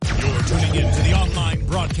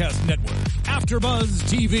broadcast network, AfterBuzz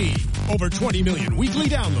TV. Over 20 million weekly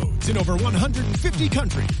downloads in over 150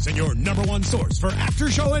 countries, and your number one source for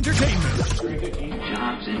after-show entertainment.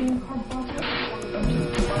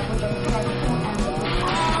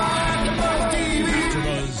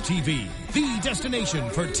 AfterBuzz TV, the destination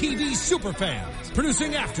for TV superfans,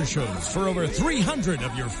 producing after-shows for over 300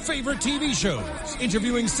 of your favorite TV shows,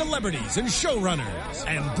 interviewing celebrities and showrunners,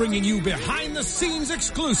 and bringing you behind-the-scenes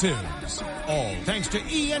exclusives. All thanks to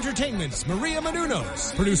E! Entertainment's Maria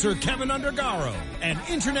Menounos, producer Kevin Undergaro, and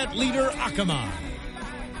internet leader Akamai.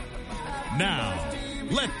 Now,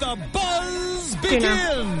 let the buzz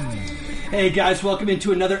begin! Hey guys, welcome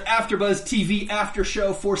into another AfterBuzz TV after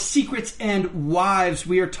show for Secrets and Wives.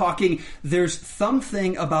 We are talking There's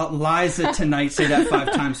Something About Liza tonight. Say that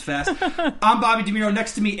 5 times fast. I'm Bobby DeMiro.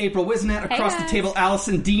 Next to me, April Wisnat. Across the table,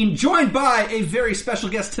 Allison Dean. Joined by a very special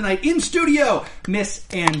guest tonight in studio, Miss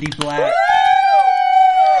Andy Black.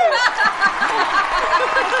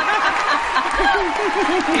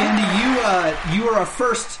 Andy, you are our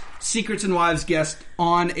first Secrets and Wives guest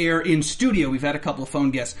on air in studio. We've had a couple of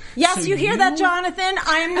phone guests. Yes, so you hear that, Jonathan?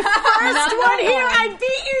 I am the first one here. I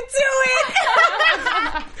beat you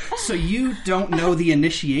to it. So you don't know the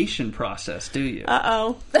initiation process, do you?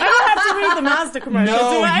 Uh-oh. I don't have to read the Mazda commercial, do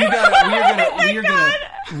I? You got it.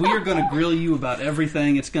 We are gonna grill you about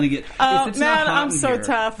everything. It's gonna get. Oh, if it's man, not hot I'm so here,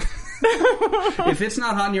 tough. If it's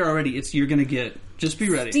not hot in here already, you're gonna get. Just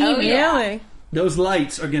be ready. Oh, really? Those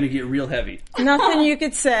lights are going to get real heavy. Nothing you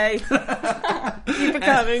could say. Keep it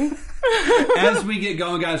coming. As we get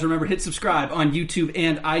going, guys, remember, hit subscribe on YouTube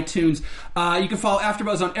and iTunes. You can follow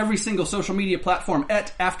AfterBuzz on every single social media platform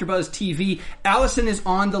at AfterBuzz TV. Allison is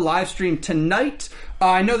on the live stream tonight.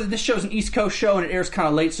 I know that this show is an East Coast show and it airs kind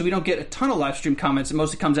of late, so we don't get a ton of live stream comments. It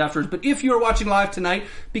mostly comes afterwards. But if you're watching live tonight,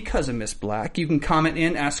 because of Miss Black, you can comment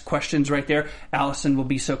in, ask questions right there. Allison will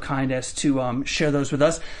be so kind as to share those with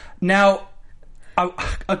us. Now,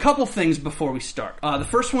 a couple things before we start. The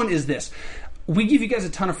first one is this. We give you guys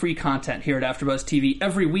a ton of free content here at AfterBuzz TV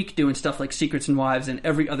every week, doing stuff like Secrets and Wives and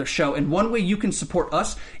every other show. And one way you can support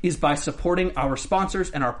us is by supporting our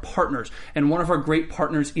sponsors and our partners. And one of our great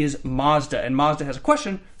partners is Mazda. And Mazda has a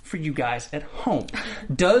question for you guys at home.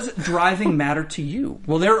 Does driving matter to you?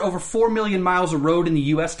 Well, there are over 4 million miles of road in the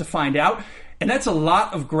U.S. to find out. And that's a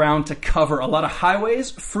lot of ground to cover. A lot of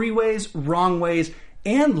highways, freeways, wrong ways,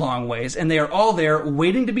 and long ways, and they are all there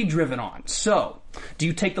waiting to be driven on. So, do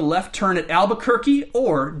you take the left turn at Albuquerque,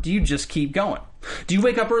 or do you just keep going? Do you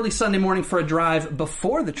wake up early Sunday morning for a drive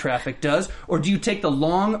before the traffic does, or do you take the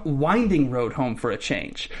long, winding road home for a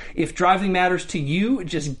change? If driving matters to you,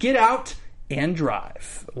 just get out and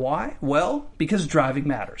drive. Why? Well, because driving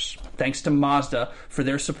matters. Thanks to Mazda for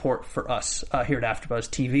their support for us here at AfterBuzz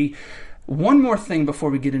TV. One more thing before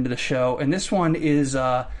we get into the show, and this one is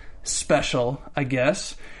special, I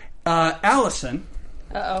guess. Allison.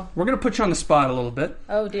 Uh-oh. We're going to put you on the spot a little bit.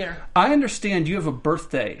 Oh, dear. I understand you have a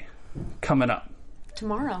birthday coming up.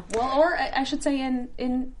 Tomorrow. Well, or I should say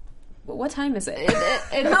in what time is it? It's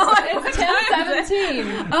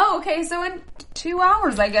 10:17. Oh, okay, so in 2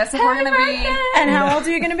 hours, I guess, if we're going to be... And how old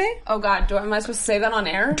are you going to be? Oh, God, am I supposed to say that on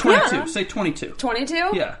air? 22. Yeah. Say 22.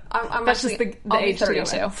 22? Yeah. I'm That's actually... just the age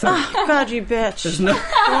 32. Oh, God, you bitch. There's no...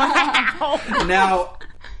 Wow. Now...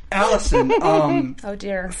 Allison, oh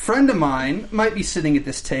dear. A friend of mine, might be sitting at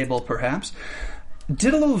this table perhaps,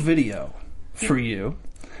 did a little video for you,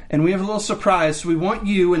 and we have a little surprise, so we want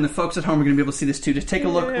you and the folks at home are going to be able to see this too. Just take a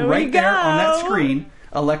look right there on that screen.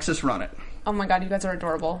 Alexis, run it. Oh my God, you guys are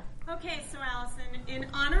adorable. Okay, so Allison, in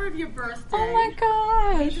honor of your birthday, oh my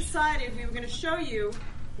gosh, we decided we were going to show you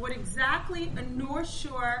what exactly a North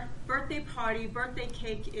Shore birthday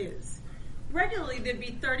cake is. Regularly, there'd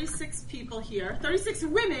be 36 people here, 36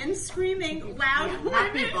 women screaming loud.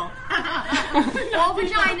 Not people. All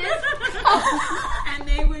vaginas. And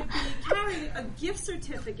they would be carrying a gift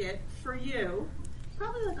certificate for you,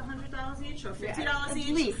 probably like $100 each or $50 each,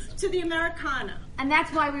 least, to the Americana. And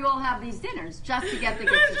that's why we all have these dinners, just to get the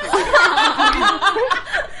gift certificate.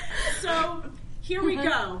 So, here we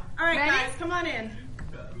go. All right, ready? Guys, come on in.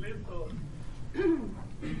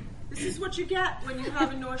 This is what you get when you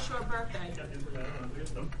have a North Shore birthday.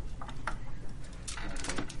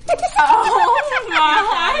 Oh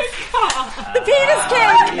my God! The penis cake!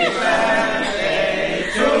 Happy birthday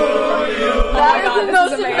to you! That is the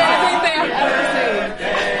most amazing thing I've ever seen.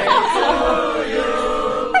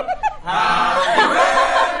 Happy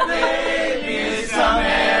birthday, Miss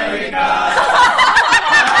America!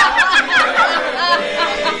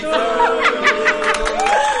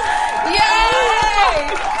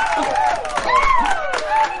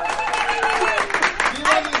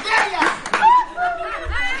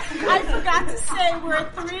 forgot to say we're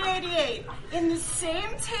at 388 in the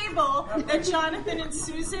same table that Jonathan and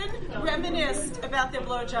Susan reminisced about their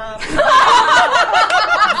blowjob.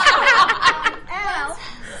 Well,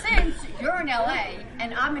 since you're in LA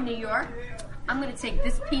and I'm in New York, I'm going to take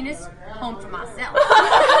this penis home for myself.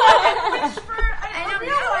 Yeah,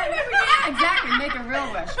 exactly. Make a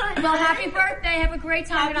real wish. Well, happy birthday. Have a great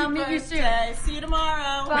time, and I'll meet you soon. See you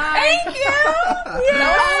tomorrow. Bye. Thank you.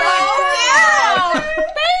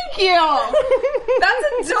 Thank you. That's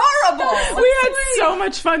adorable. We had so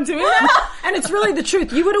much fun doing that. And it's really the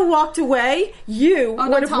truth. You would have walked away. You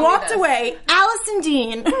don't would have tell me walked this. away, Allison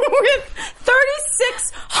Dean, with $3,600.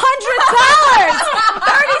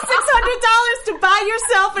 $3,600 to buy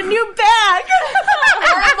yourself a new bag.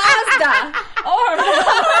 Or a Mazda.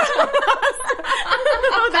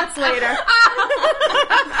 Oh, that's later.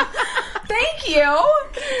 Thank you.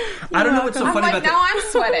 I don't know what's so funny about now I'm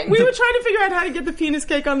sweating. We were trying to figure out how to get the penis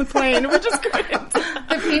cake on the plane. We just couldn't.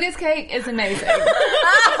 The penis cake is amazing.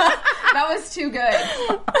 That was too good.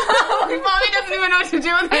 Mommy doesn't even know what to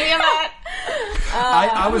do with any of that.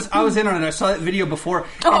 I was in on it. I saw that video before.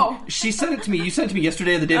 Oh. And she sent it to me. You sent it to me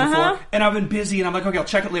yesterday or the day before. And I've been busy. And I'm like, okay, I'll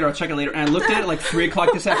check it later. And I looked at it like 3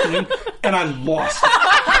 o'clock this afternoon. And I lost it.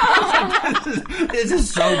 This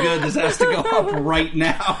is so good. This has to go up right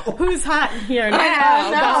now. Who's hot in here now,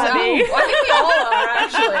 I Bobby? think we all are,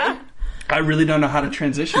 actually. I really don't know how to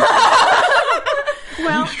transition.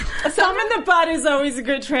 Well, thumb in the butt is always a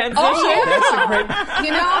good transition. Oh, That's a great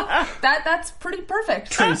you know, that's pretty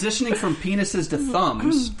perfect. transitioning from penises to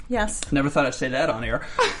thumbs. Yes. Never thought I'd say that on air.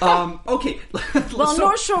 Okay. Well,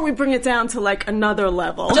 North Shore, we bring it down to like another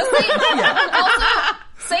level. Just also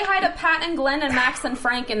say hi to Pat and Glenn and Max and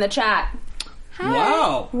Frank in the chat.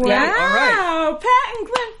 Wow. Wow. Yeah, all right. Pat and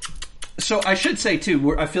Glenn. So I should say,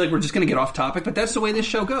 too, I feel like we're just going to get off topic, but that's the way this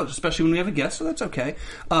show goes, especially when we have a guest, so that's okay.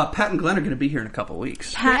 Pat and Glenn are going to be here in a couple of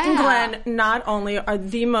weeks. Pat and Glenn not only are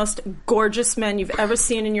the most gorgeous men you've ever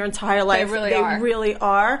seen in your entire life. really are. They really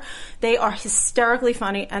are. They are hysterically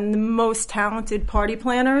funny and the most talented party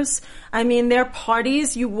planners. I mean, their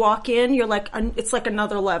parties, you walk in, you're like, it's like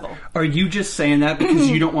another level. Are you just saying that because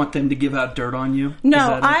you don't want them to give out dirt on you?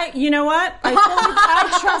 No, you know what?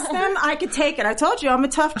 I trust them. I could take it. I told you, I'm a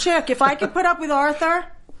tough chick. If I could put up with Arthur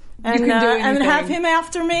and have him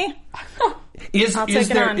after me, Is Is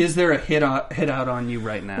there a hit out on you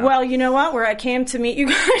right now? well, you know what? Where I came to meet you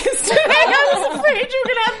guys today, I was afraid you were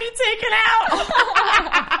going to have me taken out.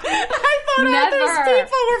 I thought Arthur's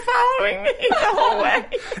people were following me the whole way.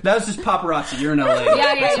 That was just paparazzi. You're in LA.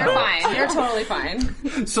 Yeah, you're fine. You're totally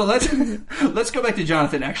fine. So let's go back to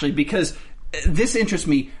Jonathan, actually, because this interests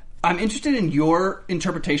me. I'm interested in your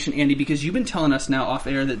interpretation, Andy, because you've been telling us now off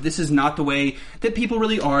air that this is not the way that people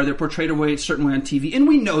really are. They're portrayed a certain way on TV, and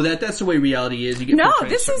we know that. That's the way reality is. You get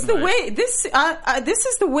portrayed this a is certain the way. This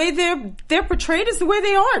is the way they're portrayed. Is the way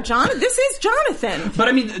they are. This is Jonathan. But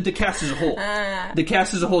I mean, the cast as a whole. The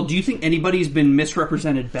cast as a whole. Do you think anybody's been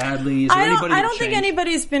misrepresented badly? Is there anybody I don't think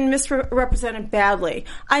anybody's been misrepresented badly.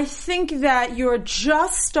 I think that you're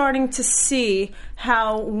just starting to see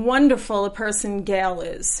how wonderful a person Gail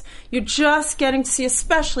is. You're just getting to see,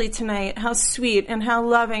 especially tonight, how sweet and how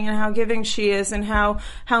loving and how giving she is and how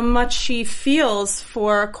much she feels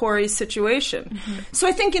for Corey's situation. Mm-hmm. So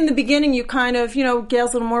I think in the beginning you kind of,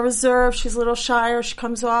 Gail's a little more reserved, she's a little shyer, she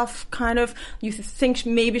comes off kind of, you think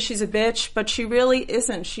maybe she's a bitch, but she really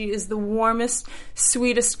isn't. She is the warmest,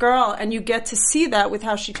 sweetest girl, and you get to see that with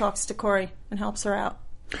how she talks to Corey and helps her out.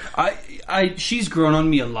 She's grown on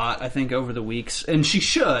me a lot, I think, over the weeks, and she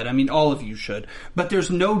should. I mean, all of you should. But there's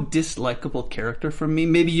no dislikable character from me.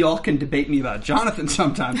 Maybe y'all can debate me about Jonathan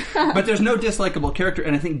sometime, but there's no dislikable character,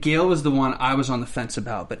 and I think Gail was the one I was on the fence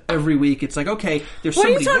about. But every week, it's like, okay, there's what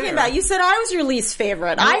somebody are you talking there. about? You said I was your least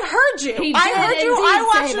favorite. I heard you. I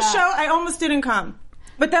watched the show. I almost didn't come.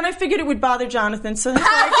 But then I figured it would bother Jonathan, so that's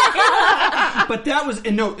why But that was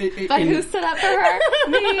But who stood up for her?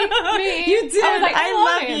 Me. You did. I was like, I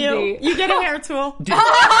love Andy. you. You get a hair tool.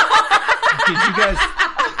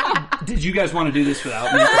 Did you guys want to do this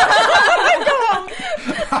without me?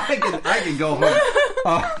 I can go home.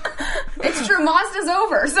 It's true. Mazda's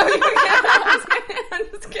over, so you can. I'm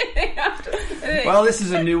just kidding. Well, this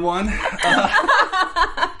is a new one.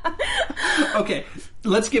 Okay,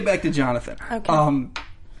 let's get back to Jonathan. Okay.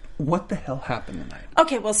 What the hell happened tonight?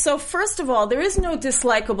 Okay, well, so first of all, there is no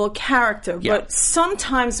dislikable character, but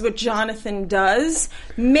sometimes what Jonathan does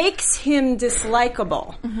makes him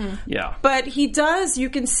dislikable. Mm-hmm. Yeah. But he does,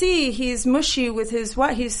 you can see he's mushy with his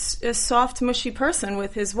wife. He's a soft, mushy person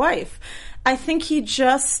with his wife. I think he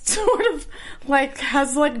just sort of,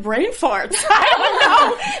 has brain farts. I don't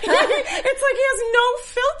know. It's like he has no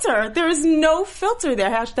filter. There is no filter there.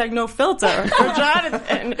 Hashtag no filter for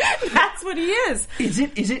Jonathan. That's what he is. Is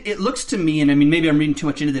it? It looks to me, and I mean, maybe I'm reading too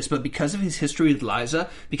much into this, but because of his history with Liza,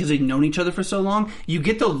 because they've known each other for so long, you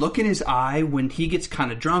get the look in his eye when he gets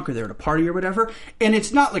kind of drunk or they're at a party or whatever, and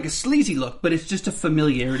it's not like a sleazy look, but it's just a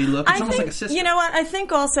familiarity look. It's almost like a sister. You know what? I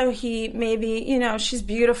think also he maybe, she's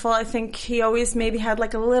beautiful. I think he always maybe had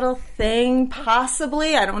like a little thing,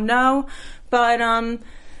 possibly. I don't know. But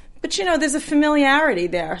there's a familiarity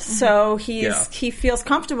there. So he feels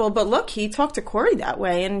comfortable. But look, he talked to Corey that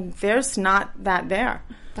way, and there's not that there.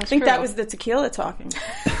 I think that was the tequila talking.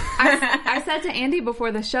 I said to Andy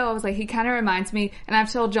before the show, I was like, he kind of reminds me, and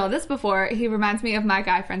I've told y'all this before, he reminds me of my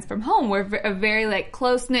guy friends from home. We're a very, like,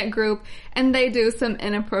 close-knit group, and they do some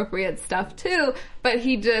inappropriate stuff, too, but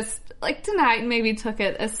he just, like, tonight maybe took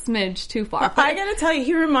it a smidge too far. I gotta tell you,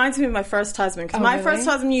 he reminds me of my first husband, because my first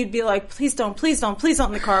husband, you'd be like, please don't in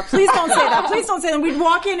the car, please don't say that, please don't say that, and we'd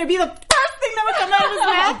walk in, and it'd be the first thing that would come out of his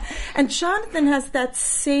mouth. And Jonathan has that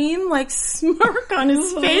same, like, smirk on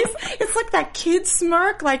his face. It's like that kid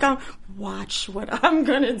smirk, like, watch what I'm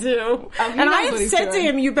gonna do. And I have said to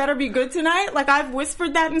him, you better be good tonight. Like, I've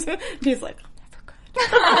whispered that into him. And he's like, I'm never good.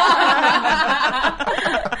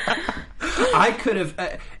 I could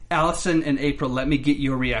have... Allison and April, let me get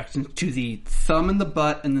your reaction to the thumb in the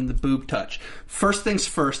butt and then the boob touch. First things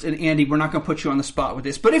first, and Andy, we're not going to put you on the spot with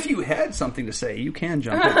this, but if you had something to say, you can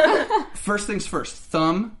jump in. First things first,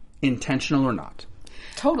 thumb, intentional or not?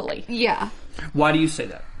 Totally. Yeah. Why do you say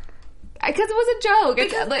that? Because it was a joke.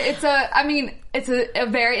 It's a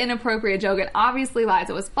very inappropriate joke, and obviously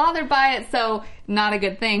Liza was bothered by it, so not a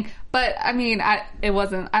good thing. But, I mean, I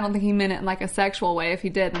don't think he meant it in, like, a sexual way. If he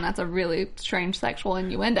did, then that's a really strange sexual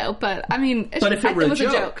innuendo. But, I mean, it was a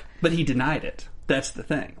joke. But he denied it. That's the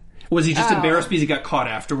thing. Was he just embarrassed because he got caught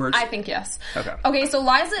afterwards? I think yes. Okay, so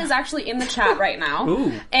Liza is actually in the chat right now.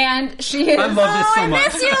 Ooh. And she is... I love this so much. I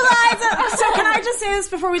miss you, Liza! So can I just say this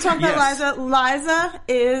before we talk about Liza? Liza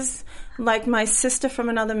is... like my sister from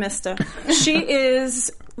another mister. She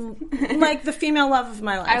is like the female love of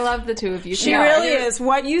my life. I love the two of you. She really is.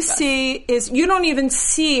 What you see is, you don't even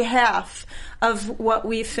see half of what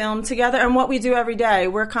we film together and what we do every day.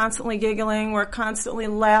 We're constantly giggling, we're constantly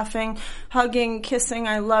laughing, hugging, kissing,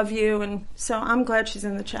 I love you, and so I'm glad she's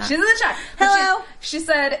in the chat. She's in the chat. Hello. She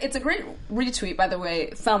said, it's a great retweet, by the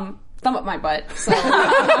way, thumb up my butt. So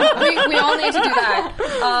we all need to do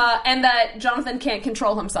that. And that Jonathan can't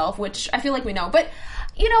control himself, which I feel like we know. But,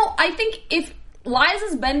 I think if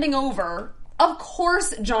Liza's bending over, of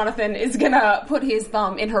course Jonathan is gonna put his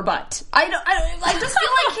thumb in her butt. I just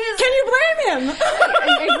feel like his... Can you blame him?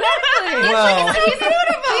 Exactly. Well.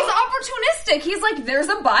 He's opportunistic. He's like, there's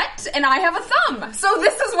a butt and I have a thumb, so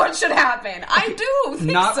this is what should happen. I do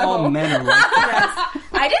think Not so. all men are like that.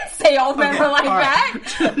 I didn't say all men were like that.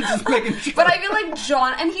 Just making sure. But I feel like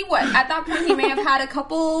John, and at that point he may have had a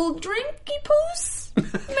couple drinky poos.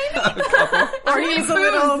 Maybe. Or he's a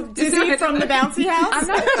little dizzy from the bouncy house. I'm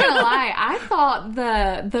not gonna lie. I thought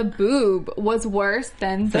the boob was worse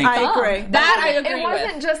than the thumb. I agree. That I agree It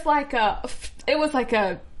wasn't just like it was like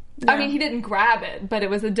a... I mean, he didn't grab it, but it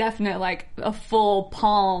was a definite, like, a full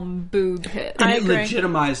palm boob hit. And I it agree.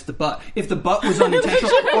 legitimized the butt. If the butt was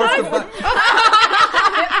unintentional, or if the butt...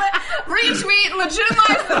 Retweet,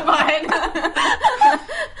 legitimize the butt.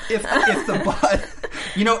 if the butt...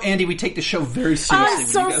 Andy, we take the show very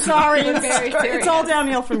seriously. I'm so sorry. Very serious. It's all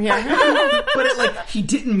downhill from here. But he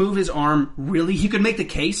didn't move his arm, really. He could make the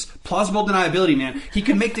case. Plausible deniability, man. He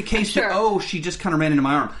could make the case that, she just kind of ran into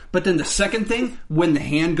my arm. But then the second thing, when the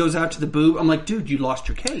hand goes out to the boob, I'm like, dude, you lost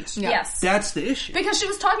your case. Yeah. Yes. That's the issue. Because she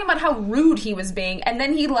was talking about how rude he was being, and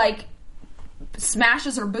then he,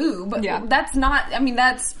 smashes her boob. Yeah. That's not...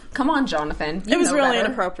 Come on, Jonathan. You It was know really better.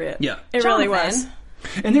 inappropriate. Yeah. It really Jonathan. was.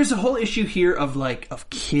 And there's a whole issue here of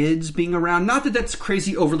kids being around. Not that that's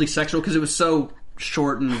crazy overly sexual, because it was so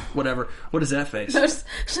short and whatever. What is that face? There's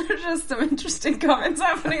just some interesting comments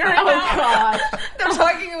happening right now. Oh, God. They're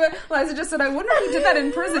talking about... Liza just said, I wonder if he did that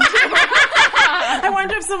in prison, too. I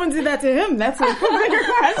wonder if someone did that to him. That's a bigger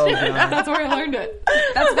question. That's where I learned it.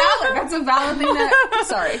 That's valid. That's a valid thing that...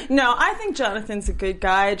 Sorry. No, I think Jonathan's a good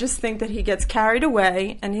guy. I just think that he gets carried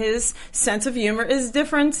away, and his sense of humor is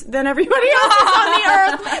different than everybody else's on the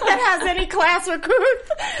earth that has any class or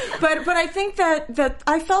couth. But I think that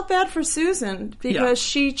I felt bad for Susan, because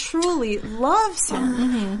she truly loves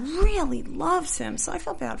him, really loves him. So I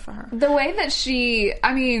felt bad for her. The way that she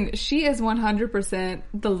is 100%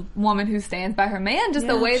 the woman who stands by her man, just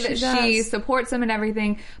the way that she supports him and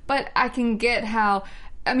everything. But I can get how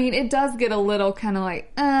I mean, it does get a little kind of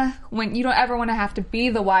like, when you don't ever want to have to be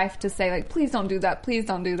the wife to say, like, please don't do that, please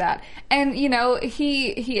don't do that. And, you know,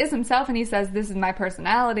 he is himself and he says, this is my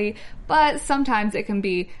personality, but sometimes it can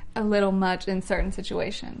be a little much in certain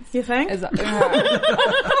situations. You think? Because a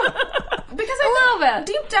little bit.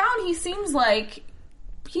 Deep down, he seems like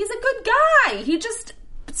he's a good guy. He just,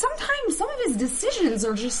 sometimes some of his decisions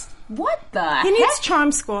are just, what the heck? He needs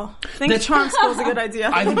charm school. I think charm school is a good idea.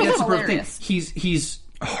 I think that's the perfect thing. Hilarious. He's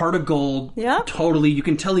heart of gold. Yeah. Totally. You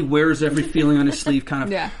can tell he wears every feeling on his sleeve, kind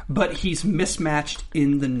of. Yeah. But he's mismatched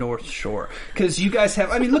in the North Shore. Because you guys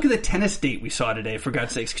have, I mean, look at the tennis date we saw today, for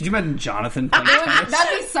God's sakes. Could you imagine Jonathan playing tennis?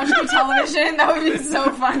 That'd be such good television. That would be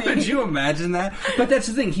so funny. Could you imagine that? But that's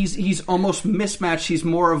the thing. He's almost mismatched. He's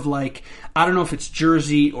more of like, I don't know if it's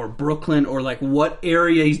Jersey or Brooklyn or like what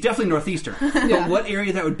area. He's definitely Northeastern. But what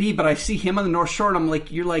area that would be. But I see him on the North Shore and I'm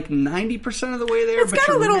like, you're like 90% of the way there. It's but got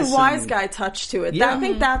a you're little missing. wise guy touch to it. Yeah. I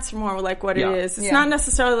think that's more like what Yeah. it is. It's Yeah. not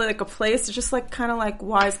necessarily like a place. It's just like kind of like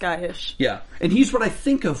wise guy-ish. Yeah. And he's what I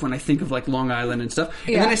think of when I think of like Long Island and stuff.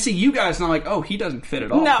 And Yeah. then I see you guys and I'm like, oh, he doesn't fit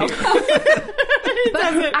at all No. here. But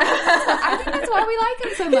I think that's why we like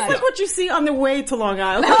him so It's much. like what you see on the way to Long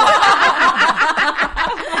Island.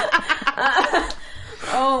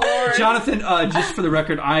 Oh, Lord. Jonathan, just for the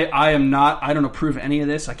record, I am not, I don't approve any of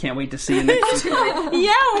this. I can't wait to see you next week.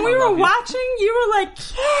 Yeah, when we were love you. watching, you were like,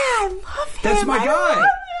 yeah, I love him. That's my I guy.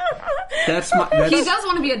 love him." He does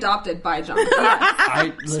want to be adopted by John.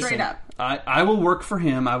 Straight up. I will work for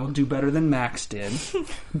him. I will do better than Max did.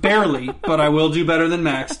 Barely, but I will do better than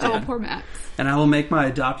Max did. Oh, poor Max. And I will make my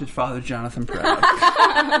adopted father, Jonathan, proud.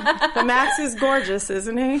 But Max is gorgeous,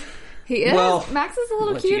 isn't he? He is. Well, Max is a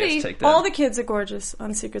little let you guys cutie. take that. All the kids are gorgeous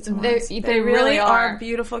on Secrets and Wonders. They really are.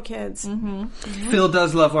 beautiful kids. Phil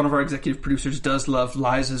does love, one of our executive producers does love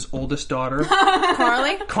Liza's oldest daughter,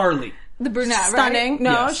 Carly? Carly. The brunette, Stunning. right?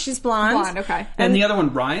 No, Yes. she's blonde. Blonde, okay. And the other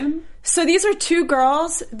one, Ryan? So these are two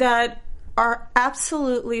girls that are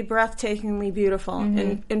absolutely breathtakingly beautiful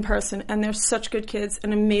in person, and they're such good kids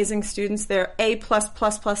and amazing students. They're A+++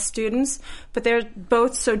 students, but they're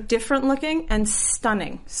both so different looking and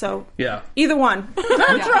stunning. So Yeah. either one, throw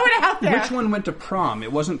it out there. Which one went to prom?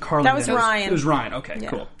 It wasn't Carly. That was then. Ryan. It was Ryan. Okay, Yeah.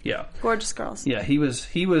 cool. Yeah. Gorgeous girls. Yeah, he was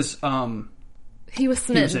He was he was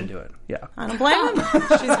smitten. into it. Yeah. I don't blame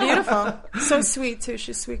him. She's beautiful. So sweet too.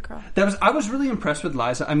 She's a sweet girl. I was really impressed with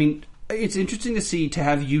Liza. I mean, it's interesting to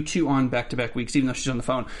have you two on back-to-back weeks, even though she's on the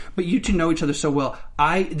phone. But you two know each other so well.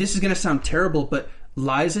 This is going to sound terrible, but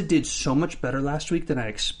Liza did so much better last week than I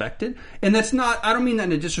expected. And that's not, I don't mean that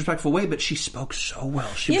in a disrespectful way, but she spoke so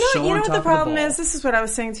well. She was so You on know top what the of problem ball. is? This is what I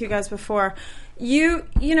was saying to you guys before. You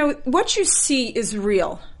know, what you see is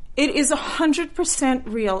real. It is 100%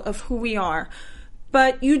 real of who we are.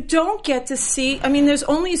 But you don't get to see, I mean, there's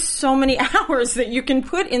only so many hours that you can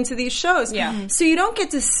put into these shows. Yeah. So you don't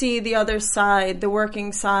get to see the other side, the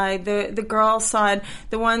working side, the girl side,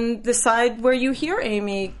 the side where you hear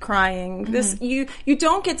Amy crying. This, you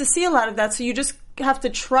don't get to see a lot of that, so you just have to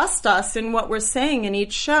trust us in what we're saying in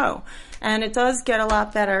each show. And it does get a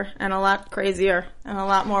lot better and a lot crazier and a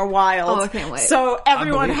lot more wild. Oh, I can't wait. So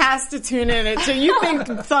everyone believe it. has to tune in. So you think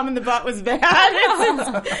Thumb in the Butt was bad.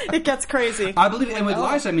 It gets crazy. I believe, and with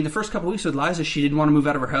Liza, I mean, the first couple of weeks with Liza, she didn't want to move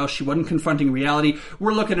out of her house. She wasn't confronting reality.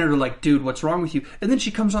 We're looking at her like, dude, what's wrong with you? And then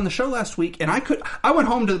she comes on the show last week, and I went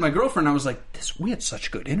home to my girlfriend, and I was like, we had such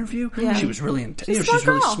a good interview. Yeah. She was really intense. She's a She's smart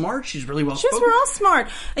really girl. smart. She's really well Just spoken. we're all smart.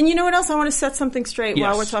 And you know what else? I want to set something straight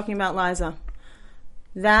while Yes. we're talking about Liza.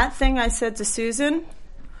 That thing I said to Susan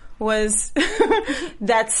was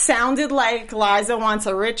that sounded like Liza wants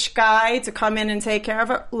a rich guy to come in and take care of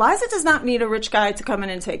her. Liza does not need a rich guy to come in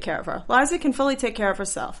and take care of her. Liza can fully take care of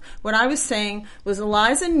herself. What I was saying was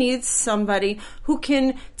Liza needs somebody who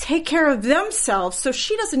can take care of themselves so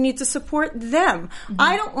she doesn't need to support them.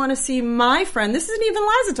 I don't want to see my friend, this isn't even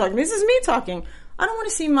Liza talking, this is me talking. I don't want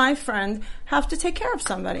to see my friend have to take care of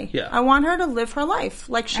somebody. Yeah. I want her to live her life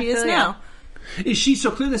like she is feel ya. now. Is she,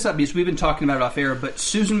 so clear this up because we've been talking about it off air, but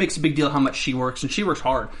Susan makes a big deal how much she works, and she works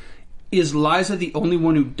hard. Is Liza the only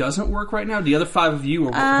one who doesn't work right now? The other 5 of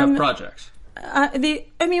you have projects.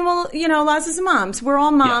 Liza's a mom. So we're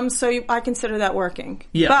all moms, so I consider that working.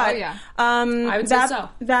 Yeah. But, Oh, yeah. I would say so.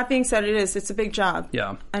 That being said, it's a big job.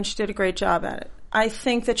 Yeah. And she did a great job at it. I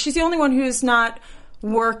think that she's the only one who's not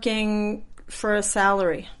working for a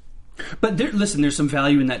salary. But listen, there's some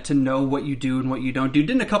value in that to know what you do and what you don't do.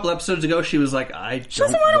 Didn't a couple episodes ago she was like, I She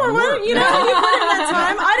doesn't want to work. You know, you put in that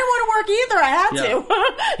time. I didn't want to work either. I had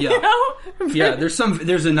to. Yeah. You know? Yeah,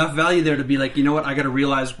 there's enough value there to be like, you know what, I got to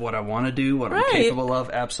realize what I want to do, what I'm Right. capable of.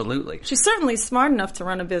 Absolutely. She's certainly smart enough to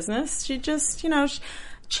run a business. She just,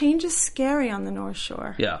 change is scary on the North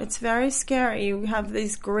Shore. Yeah. It's very scary. You have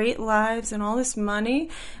these great lives and all this money,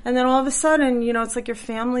 and then all of a sudden, it's like your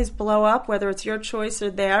families blow up, whether it's your choice or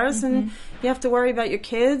theirs, and you have to worry about your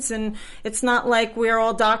kids, and it's not like we're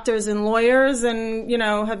all doctors and lawyers and,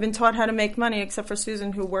 have been taught how to make money, except for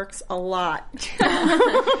Susan, who works a lot.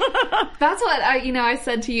 That's what I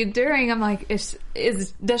said to you during. I'm like,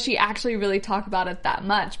 does she actually really talk about it that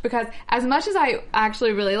much? Because as much as I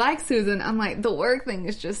actually really like Susan, I'm like, the work thing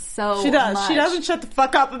is just so She does. much. She doesn't shut the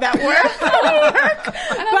fuck up about work.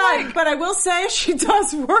 But I will say she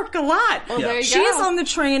does work a lot. Well, there you She's go. on the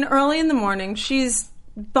train early in the morning. She's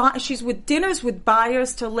with dinners with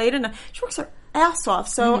buyers till late at night. She works her ass off.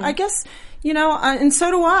 So I guess, and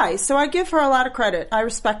so do I. So I give her a lot of credit. I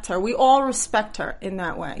respect her. We all respect her in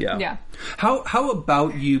that way. Yeah. How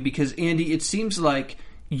about you? Because Andy, it seems like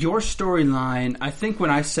your storyline, I think when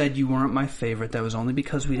I said you weren't my favorite, that was only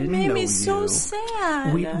because we didn't know you. It made me so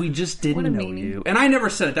sad. We just didn't What a know meanie. you. And I never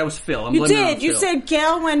said it. That was Phil. I'm You blaming it on did. You Phil. said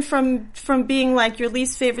Gail went from being like your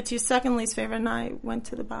least favorite to your second least favorite, and I went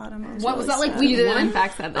to the bottom. What was that like? You did, Week in one?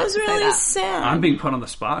 fact, said that. I was to say really that. sad. I'm being put on the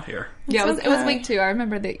spot here. Yeah, it was okay. week 2. I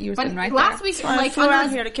remember that you were But sitting right last there. week, I like flew under out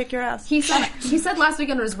his- here to kick your ass. he said last week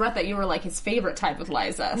under his breath that you were like his favorite type with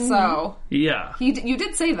Liza. So Yeah. you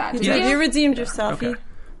did say that. Didn't Yeah. you? You redeemed yourself. Okay.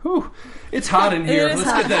 Whew. It's hot in here. It is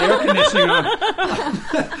Let's get that air conditioning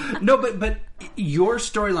on. No, but your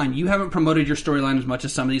storyline, you haven't promoted your storyline as much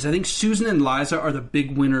as some of these. I think Susan and Liza are the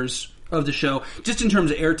big winners of the show, just in terms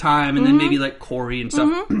of airtime, and then maybe like Corey and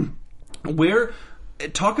stuff.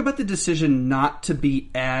 Talk about the decision not to be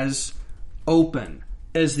as open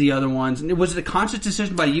as the other ones. Was it a conscious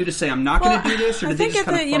decision by you to say, I'm not going to do this, or did they just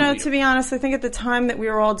kind of funnel you? to be honest, I think at the time that we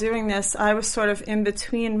were all doing this, I was sort of in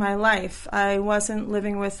between my life. I wasn't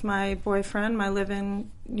living with my boyfriend, my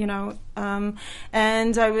live-in,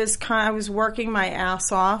 and I was working my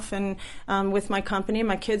ass off and with my company.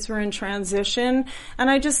 My kids were in transition, and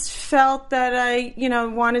I just felt that I,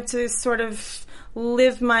 wanted to sort of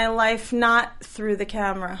live my life not through the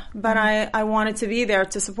camera, but I wanted to be there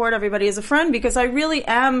to support everybody as a friend, because I really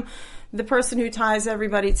am the person who ties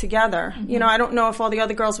everybody together. I don't know if all the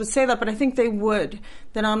other girls would say that, but I think they would.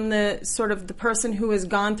 That I'm the sort of the person who has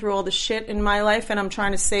gone through all the shit in my life, and I'm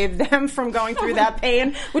trying to save them from going through that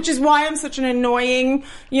pain, which is why I'm such an annoying,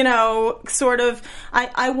 sort of,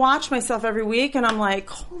 I watch myself every week and I'm like,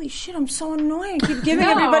 holy shit, I'm so annoying. I keep giving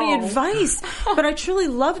everybody advice, but I truly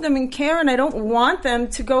love them and care, and I don't want them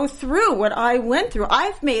to go through what I went through.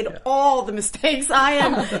 I've made all the mistakes. I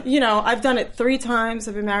am, I've done it 3 times.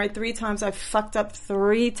 I've been married 3 times. I've fucked up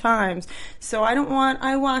 3 times. So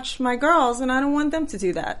I watch my girls and I don't want them to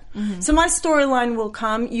do that. So my storyline will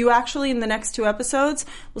come. You actually, in the next 2 episodes,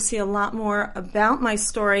 will see a lot more about my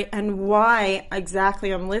story and why exactly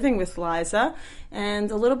I'm living with Liza, and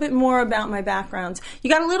a little bit more about my background. You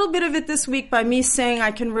got a little bit of it this week by me saying I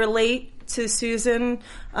can relate to Susan,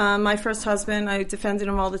 my first husband. I defended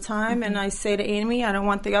him all the time, and I say to Amy, I don't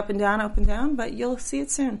want the up and down, but you'll see it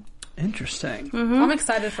soon. Interesting. I'm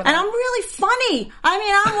excited for that. And I'm really funny. I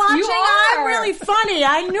mean, I'm watching. I'm really funny.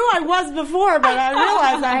 I knew I was before, but I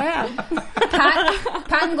realized I am.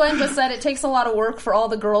 Pat and Glenn just said it takes a lot of work for all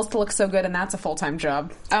the girls to look so good, and that's a full-time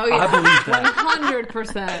job. Oh, yeah. I believe that.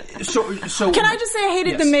 100%. So Can I just say I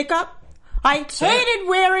hated the makeup? I hated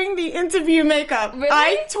wearing the interview makeup. Really?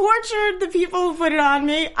 I tortured the people who put it on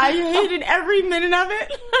me. I hated every minute of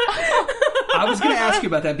it. I was going to ask you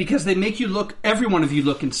about that, because they make you look, every one of you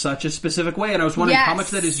look in such a specific way, and I was wondering how much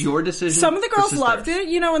that is your decision. Some of the girls versus loved theirs.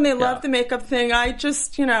 it, and they loved the makeup thing. I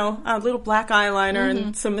just, a little black eyeliner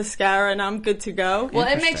and some mascara, and I'm good to go. Well,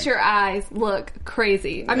 it makes your eyes look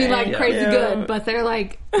crazy. I mean, like Thank crazy you. good, but they're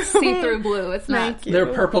like see-through blue. It's not. Thank you. They're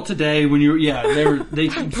purple today when they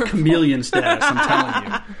chameleon status, I'm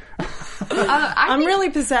telling you. I'm really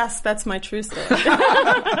possessed. That's my true story.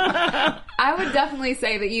 I would definitely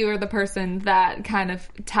say that you are the person that kind of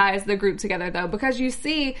ties the group together, though, because you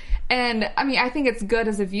see, and I mean, I think it's good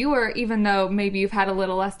as a viewer, even though maybe you've had a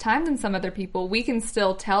little less time than some other people, we can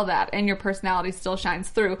still tell that, and your personality still shines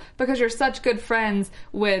through, because you're such good friends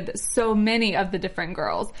with so many of the different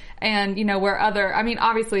girls. And, I mean,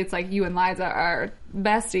 obviously it's like you and Liza are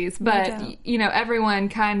besties, but, everyone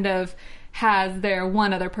kind of has their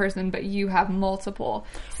one other person, but you have multiple.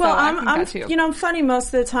 So Well, I think that too. I'm funny most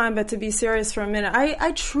of the time, but to be serious for a minute,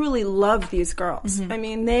 I truly love these girls. Mm-hmm. I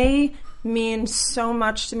mean, they mean so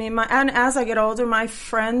much to me. And as I get older, my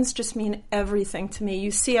friends just mean everything to me.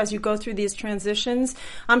 You see, as you go through these transitions,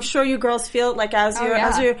 I'm sure you girls feel it, like as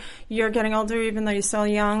you're getting older, even though you're still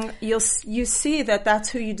young, you see that that's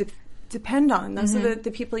who you depend on. Those are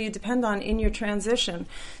the people you depend on in your transition.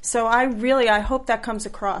 So I hope that comes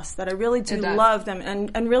across, that I really do love them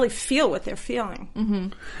and really feel what they're feeling. Mm-hmm.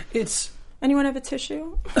 Anyone have a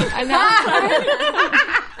tissue? I know.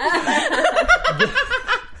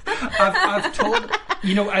 I've told,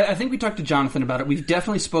 I think we talked to Jonathan about it. We've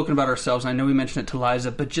definitely spoken about ourselves. I know we mentioned it to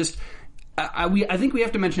Liza, but just, I think we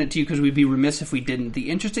have to mention it to you because we'd be remiss if we didn't. The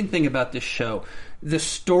interesting thing about this show, the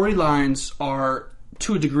storylines are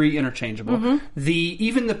to a degree interchangeable. Mm-hmm.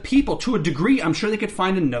 Even the people, to a degree, I'm sure they could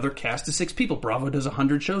find another cast of 6 people. Bravo does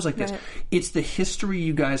 100 shows like this. Right. It's the history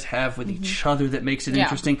you guys have with each other that makes it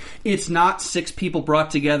interesting. It's not 6 people brought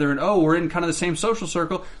together and, we're in kind of the same social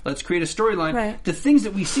circle. Let's create a storyline. Right. The things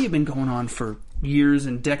that we see have been going on for years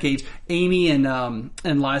and decades. Amy and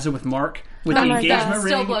Liza with Mark with the engagement ring.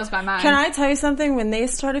 Still blows my mind. Can I tell you something? When they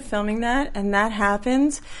started filming that and that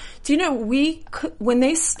happened, do you know when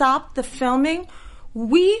they stopped the filming,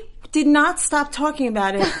 we did not stop talking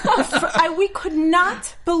about it. We could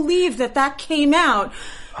not believe that came out.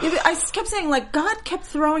 I kept saying, like, God kept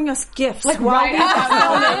throwing us gifts while we were filming.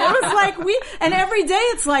 It was like and every day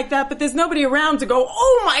it's like that, but there's nobody around to go,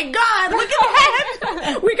 oh my God, look at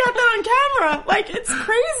that. We got that on camera. Like, it's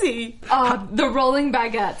crazy. The rolling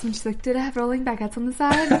baguettes. And she's like, did I have rolling baguettes on the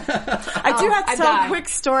side? I do have to tell a quick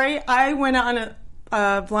story. I went on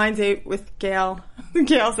a blind date with Gail's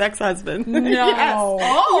ex-husband. No. Yes.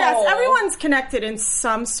 Oh. Yes, everyone's connected in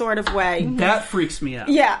some sort of way. That freaks me out.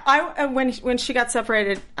 Yeah, when she got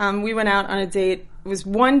separated, we went out on a date. It was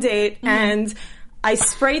one date, and I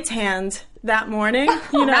spray tanned that morning.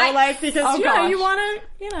 Because you want to,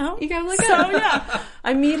 you gotta look so yeah,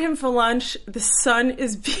 I meet him for lunch. The sun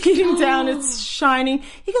is beating down. It's shining.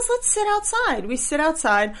 He goes, "Let's sit outside." We sit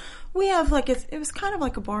outside. We have it was kind of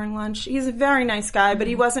like a boring lunch. He's a very nice guy, but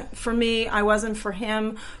he wasn't for me. I wasn't for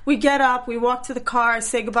him. We get up, we walk to the car, I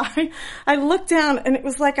say goodbye. I look down and it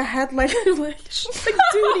was like I had like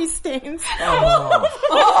duty stains. Oh.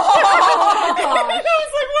 And it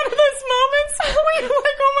was like one of those moments where you're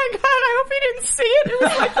like, oh my God, I hope he didn't see it. It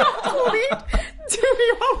was like complete duty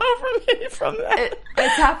all over me from that.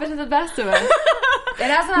 It's happened to the best of us. It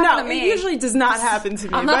hasn't happened to me. It usually does not happen to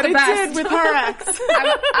me, I'm not but the it best. did with her ex.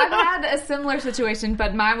 I've had a similar situation,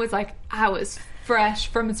 but mine was like I was fresh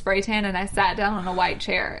from a spray tan and I sat down on a white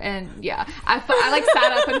chair and I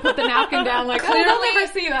sat up and put the napkin down like Clearly, I'll never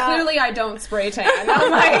see that. Clearly I don't spray tan.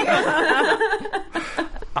 I'm like,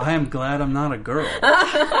 I am glad I'm not a girl.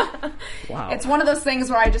 Wow. it's one of those things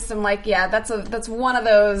where I just am like, that's one of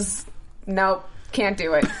those, nope, can't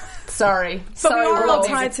do it. Sorry. But we are all Lois.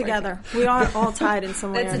 tied together. We are all tied in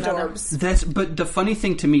some way or It's another. adorbs. But the funny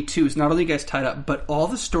thing to me too is not only you guys tied up, but all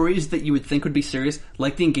the stories that you would think would be serious,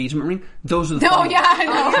 like the engagement ring, those are the Oh, funny yeah, I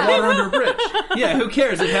know. ones. Water under a bridge. Yeah, who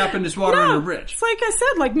cares? It happened. It's water under a bridge. It's like I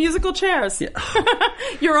said, like musical chairs. Yeah.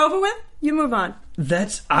 You're over with, you move on.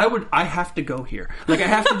 I have to go here. Like, I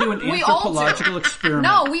have to do an We all do. anthropological experiment.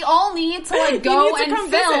 No, we all need to go need to and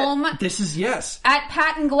come film This is, yes. at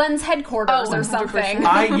Pat and Glenn's headquarters or 100%.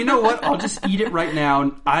 something. You know what? I'll just eat it right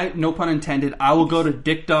now. No pun intended. I will go to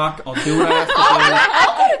Dick Doc. I'll do what I have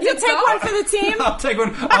to do. You take one for the team. I'll take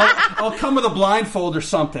one. I'll come with a blindfold or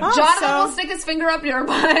something. Jonathan will stick his finger up your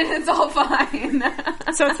butt and it's all fine.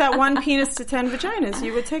 So it's that one penis to 10 vaginas.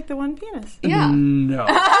 You would take the one penis. Yeah. No.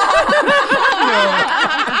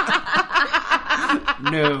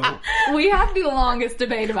 No. We have the longest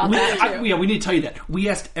debate about that too. We need to tell you that. We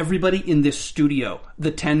asked everybody in this studio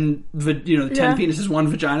the 10 penises, one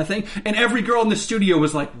vagina thing, and every girl in the studio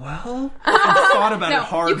was like, well, and thought about it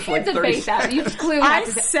hard you for like can't 30 debate that. seconds. You clearly I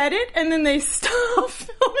have to said it, and then they stopped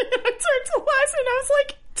filming, and I turned to Liza, and I was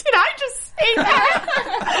like, did I just say that?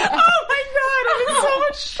 Oh my God, I'm in so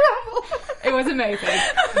much trouble. It was amazing.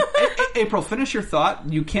 April, finish your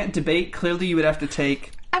thought. You can't debate. Clearly, you would have to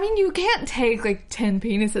take... I mean, you can't take like 10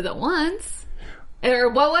 penises at once. Or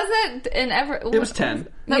what was it? It was 10.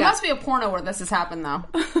 There must be a porno where this has happened, though.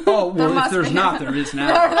 Oh, well, if must there's be. not, there is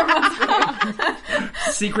now. There must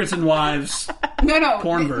be. Secrets and Wives. No.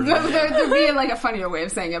 Porn version. There'd be like a funnier way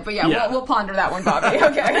of saying it, but Yeah. we'll ponder that one, Bobby.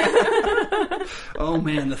 Okay. Oh,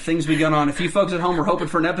 man, the things we got on. If you folks at home were hoping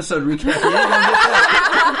for an episode recap, you ain't gonna get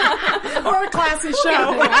that. Or a classy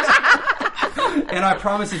show. And I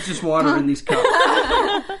promise it's just water in these cups.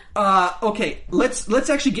 Okay, let's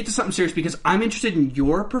actually get to something serious because I'm interested in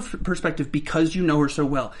your perspective because you know her so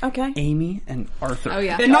well. Okay. Amy and Arthur. Oh,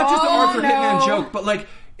 yeah. And not just the Arthur no. Hitman joke, but like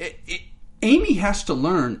Amy has to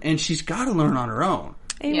learn, and she's got to learn on her own.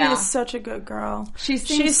 Amy Yeah. is such a good girl. She's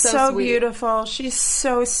so sweet. beautiful. She's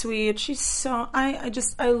so sweet. She's so I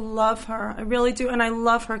love her. I really do, and I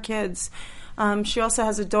love her kids. She also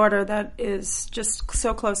has a daughter that is just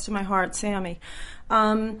so close to my heart, Sammy.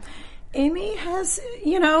 Amy has,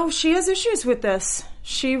 she has issues with this.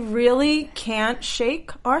 She really can't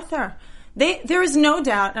shake Arthur. There is no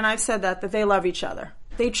doubt, and I've said that they love each other.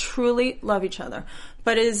 They truly love each other.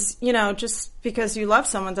 But just because you love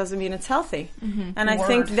someone doesn't mean it's healthy. Mm-hmm. And I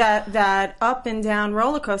think that up and down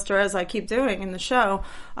roller coaster, as I keep doing in the show,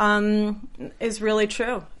 is really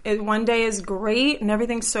true. One day is great and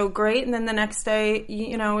everything's so great, and then the next day,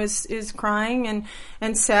 is crying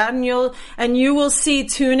and sad, and you will see.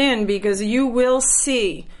 Tune in, because you will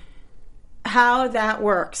see how that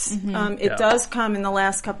works. Mm-hmm. It does come in the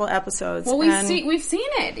last couple episodes. Well, we've seen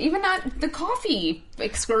it, even at the coffee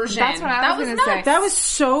excursion. That's what I was going to say. That was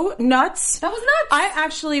so nuts. That was nuts. I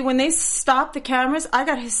actually, when they stopped the cameras, I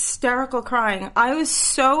got hysterical crying.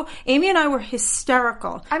 Amy and I were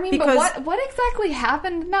hysterical. I mean, because but what exactly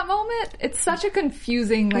happened in that moment? It's such a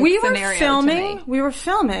confusing scenario We were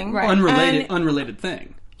filming. Right. Unrelated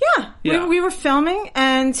thing. Yeah. We were filming,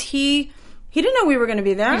 and he didn't know we were going to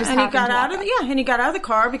be there, and he got out of the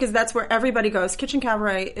car, because that's where everybody goes. Kitchen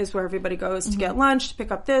Cabaret is where everybody goes to get lunch, to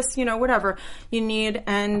pick up this, whatever you need,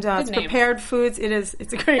 and it's prepared foods. It's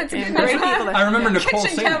a great name. Great people. I remember Nicole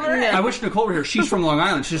saying that. I wish Nicole were here. She's from Long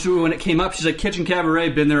Island. When it came up, she's like, Kitchen Cabaret,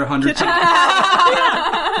 been there 100 times.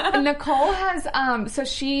 Nicole has, so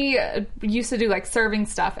she used to do serving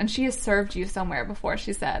stuff, and she has served you somewhere before,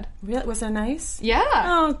 she said. Really? Was that nice? Yeah.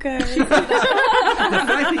 Oh, good. The fact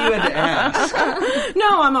that you had to ask.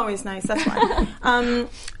 No, I'm always nice. That's why.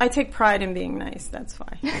 I take pride in being nice. That's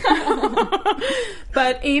why.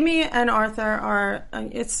 But Amy and Arthur are.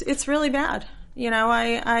 It's really bad.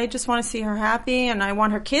 I just want to see her happy, and I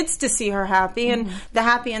want her kids to see her happy. And the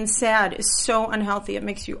happy and sad is so unhealthy. It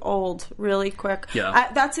makes you old really quick.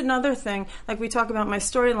 Yeah. That's another thing. Like we talk about my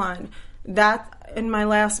storyline. That in my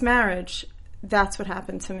last marriage. That's what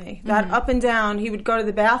happened to me. That up and down, he would go to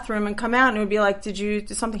the bathroom and come out, and it would be like,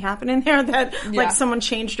 did something happen in there that someone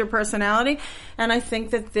changed your personality? And I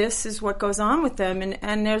think that this is what goes on with them.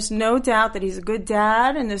 And there's no doubt that he's a good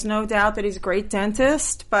dad, and there's no doubt that he's a great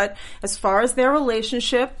dentist. But as far as their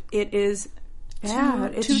relationship, it is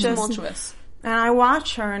bad. It's too just tumultuous. And I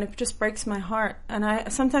watch her, and it just breaks my heart.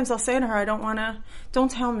 And sometimes I'll say to her,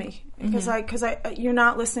 don't tell me. Because you're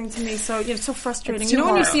not listening to me, so it's so frustrating.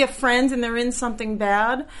 When you see a friend and they're in something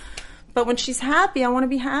bad, but when she's happy, I want to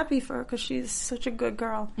be happy for her because she's such a good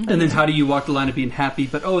girl. And then how do you walk the line of being happy,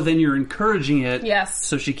 but then you're encouraging it, yes,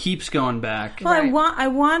 so she keeps going back. Well, right. I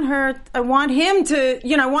want him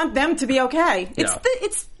to, I want them to be okay.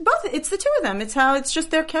 It's the two of them. It's just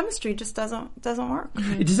their chemistry just doesn't work.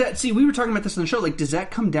 Mm-hmm. Does that, we were talking about this on the show, does that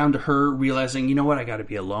come down to her realizing, you know what, I got to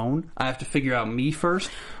be alone? I have to figure out me first?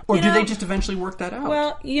 Or do they just eventually work that out?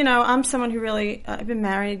 Well, I'm someone who really, I've been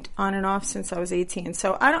married on and off since I was 18.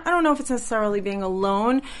 So I don't know if it's necessarily being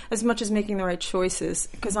alone as much as making the right choices,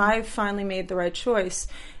 because I've finally made the right choice.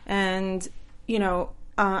 And,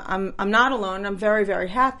 I'm not alone. I'm very, very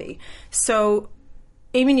happy. So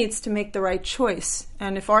Amy needs to make the right choice.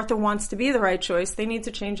 And if Arthur wants to be the right choice, they need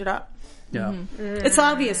to change it up. Yeah. Mm-hmm. It's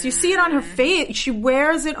obvious. You see it on her face. She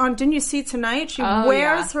wears it on. Didn't you see tonight? She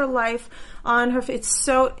wears her life on her face.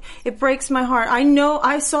 It breaks my heart. I know.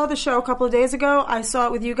 I saw the show a couple of days ago. I saw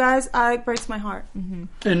it with you guys. It breaks my heart. Mm-hmm.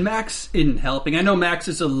 And Max isn't helping. I know Max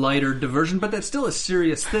is a lighter diversion, but that's still a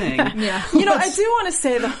serious thing. Yeah. I do want to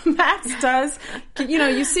say though, Max does.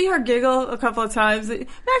 You see her giggle a couple of times.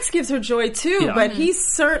 Max gives her joy too, but he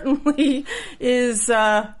certainly is.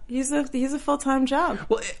 He's a full-time job.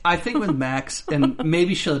 Well, I think with Max, and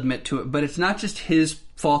maybe she'll admit to it, but it's not just his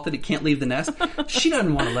fault that he can't leave the nest. She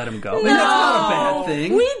doesn't want to let him go. And that's not a bad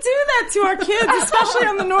thing. We do that to our kids, especially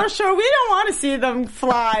on the North Shore. We don't want to see them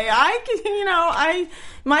fly.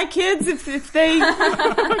 My kids, if they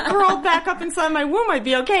crawled back up inside my womb, I'd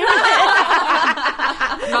be okay with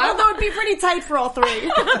it. Although it'd be pretty tight for all three.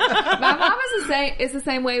 My mom is the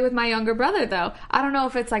same way with my younger brother, though. I don't know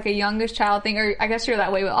if it's a youngest child thing, or I guess you're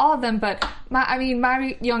that way with all of them, but my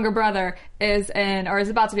younger brother is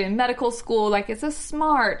about to be in medical school. It's a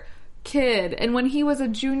smart kid, and when he was a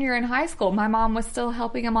junior in high school, my mom was still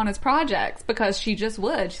helping him on his projects because she just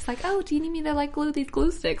would. She's like, "Oh, do you need me to glue these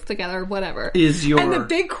glue sticks together or whatever?" And the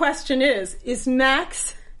big question is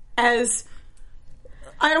Max as,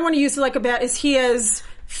 I don't want to use it is he as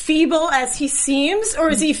feeble as he seems, or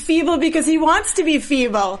is he feeble because he wants to be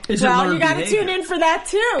feeble? You got to tune in for that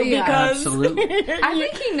too. Yeah, because absolutely. I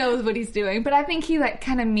think he knows what he's doing, but I think he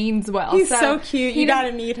kind of means well. He's so cute. You got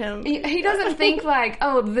to meet him. He doesn't think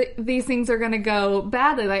these things are going to go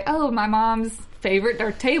badly. My mom's favorite,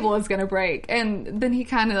 our table is going to break. And then he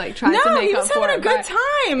kind of like tried to No, make he up was for having it. a good but-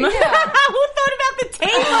 time. Yeah. Who thought about the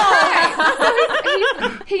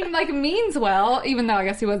table? he like means well, even though I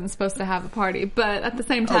guess he wasn't supposed to have a party. But at the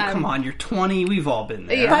same time, Oh, come on, you're 20. We've all been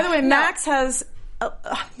there. Yeah. By the way, Max has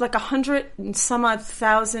like 100 and some odd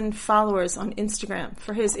thousand followers on Instagram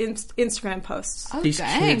for his Instagram posts. Oh, These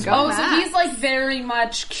dang, kids, go man. Oh, so Max. he's like very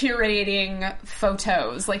much curating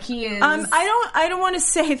photos. Like he is. I don't want to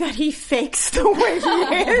say that he fakes the way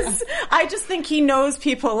he is. I just think he knows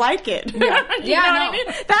people like it. Yeah. You know what I no. mean?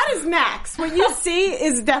 That is Max. What you see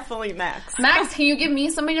is definitely Max. Max, can you give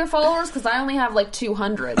me some of your followers? Because I only have like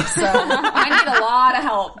 200. So I need a lot of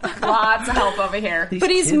help. Lots of help over here. These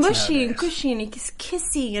But he's kids mushy and nowadays. cushy and he's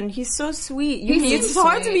kissy and he's so sweet. seems It's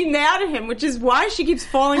hard to sweet. be mad at him, which is why she keeps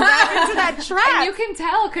falling back into that trap. And you can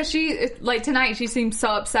tell because she, like tonight, she seemed so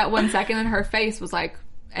upset 1 second and her face was like,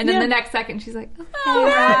 and then Yeah. the next second she's like, No, she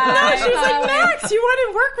was like, Max, you want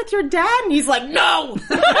to work with your dad? And he's like, no. Did you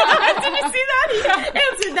see that? He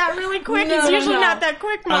answered that really quick. No, He's usually no. not that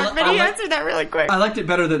quick, Mark, but he answered that really quick. I liked it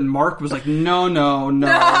better than Mark was like, no.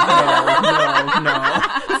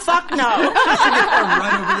 Fuck no.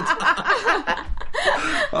 Right over the top.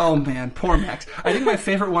 Oh man, poor Max. I think my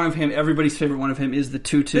favorite one of him, everybody's favorite one of him, is the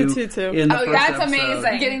tutu. The tutu. In the Oh, first that's episode.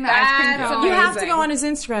 amazing. Getting the ice cream That's cone. You have to amazing. go on his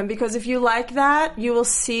Instagram because if you like that, you will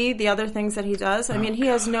see the other things that he does. I mean, he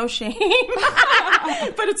has no shame,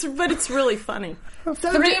 but it's really funny.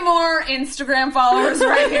 3 more Instagram followers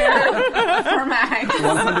right here for Max.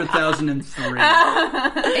 100,003.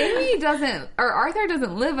 Amy doesn't, or Arthur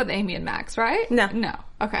doesn't live with Amy and Max, right? No. No.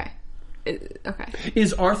 Okay. Okay.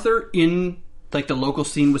 Is Arthur in like the local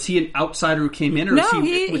scene? Was he an outsider who came in, or No, is he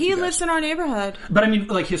with he you guys? lives in our neighborhood. But I mean,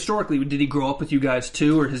 like historically, did he grow up with you guys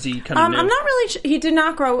too, or has he kind of? I'm not really. He did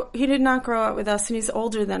not grow up with us, and he's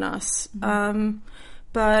older than us.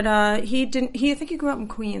 But he didn't. I think he grew up in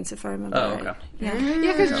Queens, if I remember Oh, right. okay. Yeah.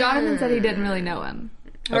 Yeah, because Jonathan said he didn't really know him.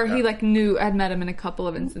 Or Okay. he like had met him in a couple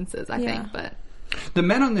of instances, I Yeah. think, but The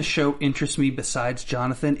men on this show interest me besides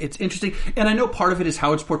Jonathan. It's interesting, and I know part of it is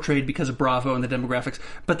how it's portrayed because of Bravo and the demographics,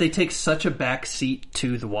 but they take such a back seat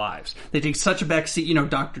to the wives. They take such a back seat,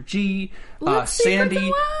 Dr. G, Let's see Sandy. the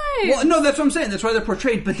wives. Well, no, that's what I'm saying. That's why they're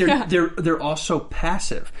portrayed, but they're Yeah. they're also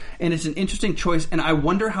passive, and it's an interesting choice. And I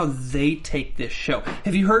wonder how they take this show.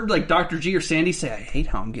 Have you heard like Dr. G or Sandy say, "I hate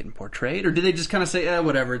how I'm getting portrayed," or do they just kind of say,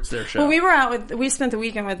 "Whatever, it's their show"? Well, we spent the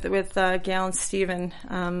weekend with Gail and Steven,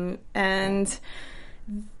 and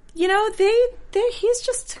he's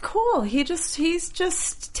just cool. He's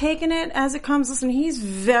just taking it as it comes. Listen, he's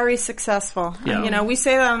very successful. Yeah. We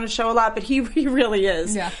say that on the show a lot, but he really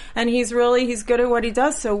is. Yeah. And he's good at what he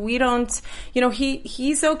does. So we don't,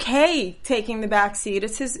 he's okay taking the back seat.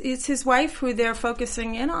 It's his wife who they're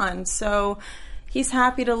focusing in on. So he's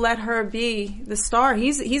happy to let her be the star.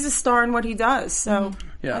 He's a star in what he does. So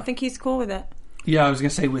Yeah. I think he's cool with it. Yeah, I was gonna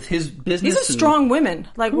say with his business. These are strong women.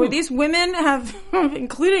 Like, where these women have,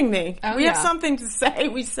 including me, we have yeah. something to say,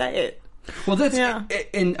 we say it. Well, that's Yeah.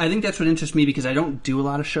 and I think that's what interests me because I don't do a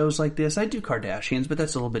lot of shows like this. I do Kardashians, but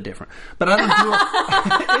that's a little bit different. But I don't do.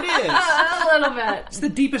 It is. a little bit. It's the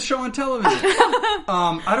deepest show on television.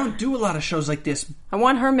 I don't do a lot of shows like this. I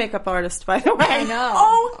want her makeup artist, by the way. I know.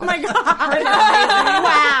 Oh my god!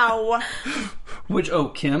 Wow.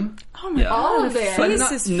 Kim? Oh my god! All her of it. But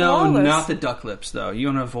face is no, flawless. not the duck lips though. You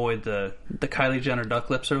want to avoid the Kylie Jenner duck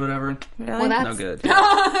lips or whatever. Really? Well, that's, No good.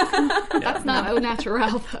 that's not au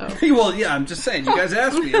naturel, though. Well, yeah, I'm just saying. You guys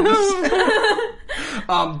asked me. I'm just saying.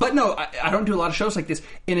 But no, I don't do a lot of shows like this,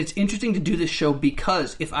 and it's interesting to do this show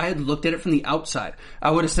because if I had looked at it from the outside,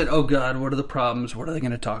 I would have said, "Oh God, what are the problems? What are they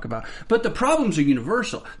going to talk about?" But the problems are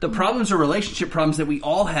universal. The problems are relationship problems that we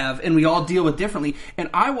all have, and we all deal with differently. And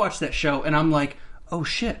I watched that show, and I'm like, "Oh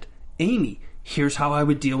shit, Amy." Here's how I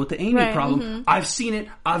would deal with the Amy Right, problem. I've seen it.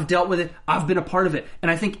 I've dealt with it. I've been a part of it.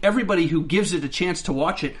 And I think everybody who gives it a chance to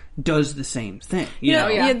watch it does the same thing. You know?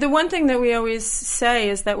 yeah. The one thing that we always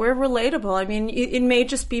say is that we're relatable. I mean, it may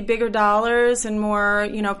just be bigger dollars and more,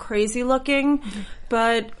 crazy looking,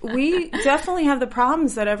 but we definitely have the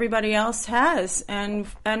problems that everybody else has, and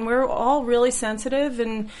we're all really sensitive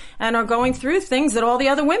and are going through things that all the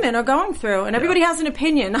other women are going through, and everybody has an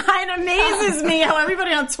opinion. It amazes me how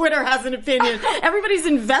everybody on Twitter has an opinion. Everybody's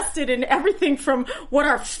invested in everything from what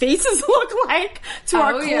our faces look like to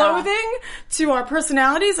our Oh, yeah. clothing to our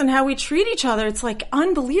personalities and how we treat each other. It's like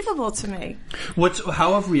unbelievable to me.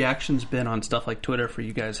 How have reactions been on stuff like Twitter for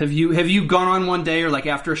you guys? Have you gone on one day or like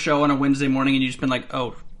after a show on a Wednesday morning and you just been like,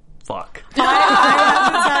 oh fuck.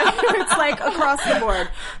 I have to tell you, it's like across the board.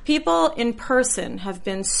 People in person have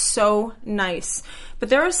been so nice. But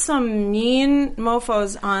there are some mean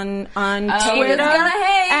mofos on Twitter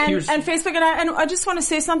and Facebook, and I just want to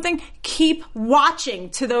say something. Keep watching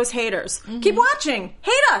to those haters. Mm-hmm. Keep watching.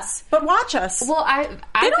 Hate us, but watch us. Well, I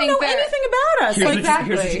they don't know anything about us. Here's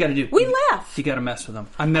what you got to do. We laugh. You got to mess with them.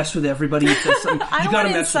 I mess with everybody who says something. I don't want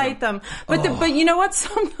to incite them. But but you know what?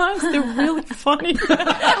 Sometimes they're really funny.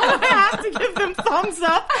 I have to give them thumbs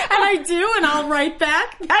up, and I do, and I'll write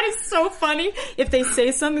back. That is so funny. If they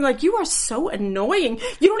say something like, "You are so annoying.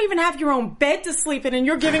 You don't even have your own bed to sleep in, and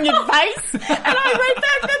you're giving advice," and I write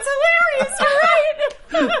back, "That's hilarious. You're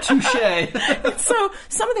right." Touche. So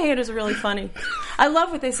some of the haters are really funny. I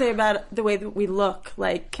love what they say about the way that we look.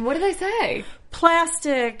 Like, what do they say?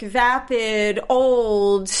 Plastic, vapid,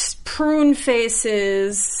 old, prune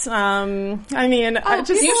faces. I mean, I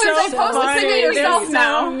just you should so post a thing of yourself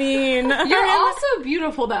now. So mean. You're also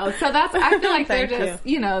beautiful though, so that's. I feel like they're Thank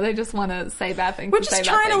just, they just want to say bad things. We're just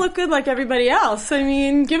trying to look good like everybody else. I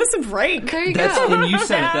mean, give us a break. There you go. And you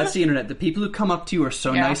said it. That's the internet. The people who come up to you are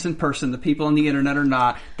so nice in person. The people on the internet are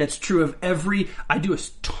not. That's true of I do a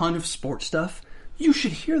ton of sports stuff. You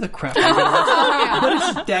should hear the crap I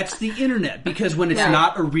get. But that's the internet, because when it's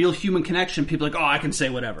not a real human connection, people are like, I can say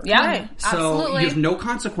whatever. Yeah, right. So absolutely. you have no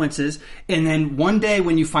consequences, and then one day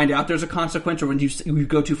when you find out there's a consequence, or when you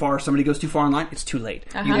go too far, or somebody goes too far online, it's too late.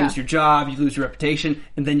 You lose your job, you lose your reputation,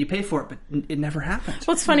 and then you pay for it, but it never happens.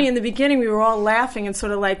 Well, it's funny, in the beginning we were all laughing and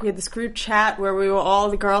sort of like, we had this group chat where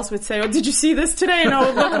the girls would say, did you see this today?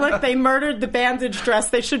 And look, they murdered the bandage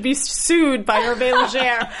dress. They should be sued by Hervé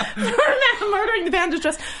Leger for murdering the bandage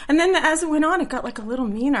dress. And then as it went on, it got like a little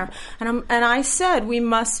meaner. And I said, we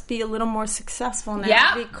must be a little more successful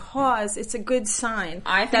now because it's a good sign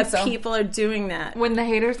that people are doing that. When the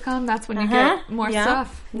haters come, that's when you get more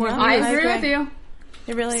stuff. I agree with you.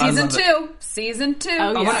 It really is. Season two.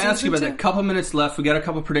 I want to ask you about that. Couple minutes left. We got a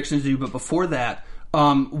couple predictions to do, but before that,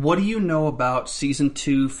 what do you know about season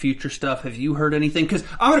 2 future stuff? Have you heard anything? Because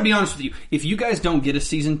I'm going to be honest with you. If you guys don't get a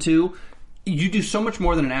season 2, you do so much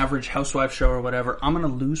more than an average housewife show or whatever. I'm going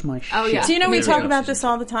to lose my shit. Oh, yeah. Do you know we talk about this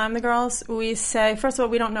all the time, the girls? We say, first of all,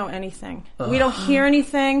 we don't know anything. We don't hear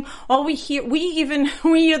anything. All we hear, we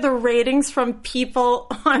hear the ratings from people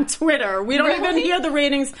on Twitter. We don't even hear the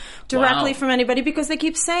ratings directly from anybody because they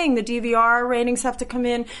keep saying the DVR ratings have to come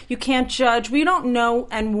in. You can't judge. We don't know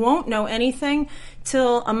and won't know anything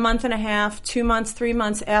till a month and a half, 2 months, 3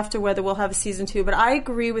 months after whether we'll have a season 2. But I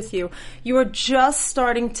agree with you. You are just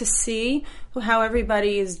starting to see how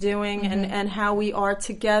everybody is doing and how we are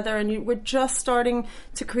together. And we're just starting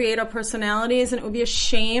to create our personalities. And it would be a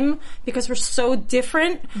shame because we're so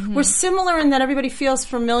different. We're similar in that everybody feels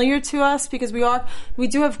familiar to us because we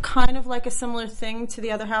do have kind of like a similar thing to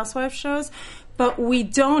the other housewife shows. But we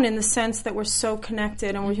don't in the sense that we're so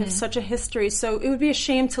connected and we have such a history. So it would be a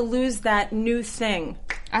shame to lose that new thing.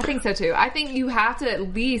 I think so too. I think you have to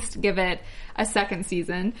at least give it a second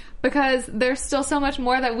season because there's still so much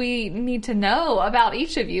more that we need to know about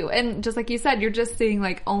each of you. And just like you said, you're just seeing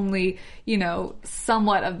like only,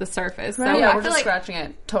 somewhat of the surface. Right. So Yeah, I we're feel just like scratching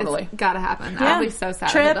it. Totally. It's gotta happen. I'll be so sad.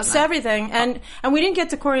 Trips, everything. And we didn't get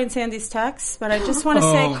to Corey and Sandy's texts, but I just want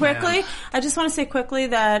to say quickly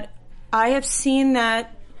that I have seen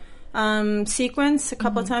that sequence a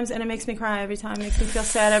couple of times, and it makes me cry every time. It makes me feel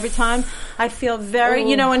sad every time. I feel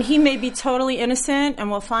very, and he may be totally innocent,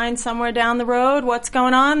 and we'll find somewhere down the road what's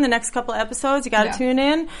going on the next couple of episodes. You got to tune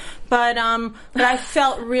in. But I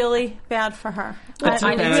felt really bad for her. That's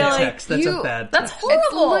a bad text. That's a bad text. That's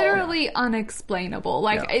horrible. It's literally unexplainable.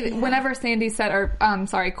 Whenever Sandy said,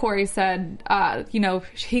 Corey said,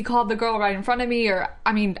 he called the girl right in front of me,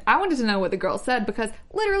 I wanted to know what the girl said because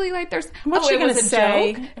literally, what's she going to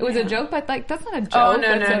say? It was a joke, but that's not a joke. Oh,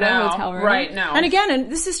 no. Hotel room. Right, no. And again, and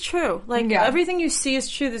this is true. Everything you see is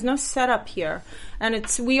true. There's no setup here. And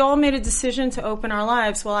we all made a decision to open our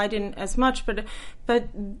lives. Well, I didn't as much, but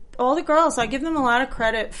all the girls, I give them a lot of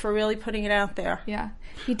credit for really putting it out there. Yeah.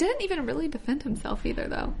 He didn't even really defend himself either,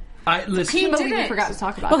 though. I we forgot to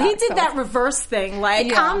talk about that. Well, he did that reverse thing.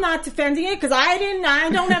 I'm not defending it because I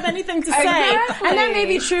don't have anything to say. Exactly. And that may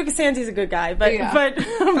be true because Sandy's a good guy. But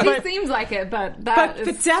he seems like it, but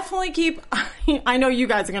definitely keep, I know you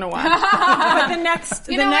guys are going to watch. But the next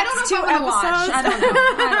 2 episodes, I don't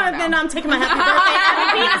know. Then I'm taking my happy birthday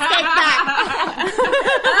and a beef steak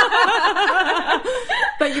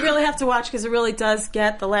back. But you really have to watch because it really does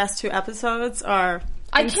the last 2 episodes are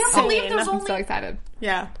I can't believe there's I'm only... so excited.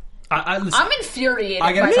 Yeah. I'm infuriated.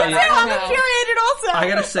 I gotta tell you, I'm infuriated also. I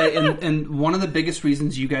gotta say, and one of the biggest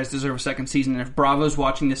reasons you guys deserve a second season, and if Bravo's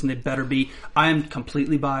watching this, and they better be, I am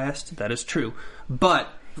completely biased. That is true. But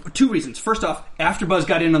 2 reasons. First off, AfterBuzz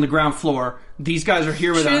got in on the ground floor. These guys are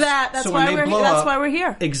here with us. That's so why when they blow that's up, why we're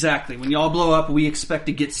here. Exactly. When y'all blow up, we expect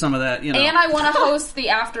to get some of that, you know. And I want to host the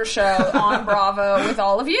after show on Bravo with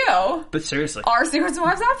all of you. But seriously. Our Secrets and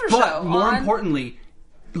Wives after show. But more importantly,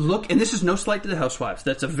 look, and this is no slight to the Housewives.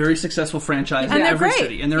 That's a very successful franchise in every great.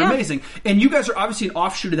 city. And they're amazing. And you guys are obviously an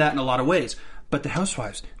offshoot of that in a lot of ways. But the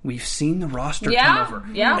Housewives, we've seen the roster come over.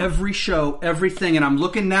 Yeah. Every show, everything. And I'm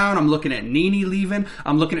looking now, and I'm looking at NeNe leaving.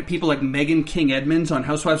 I'm looking at people like Megan King Edmonds on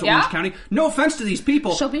Housewives of Orange County. No offense to these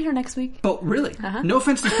people. She'll be here next week. But really, no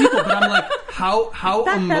offense to these people, but I'm like, how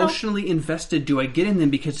emotionally invested do I get in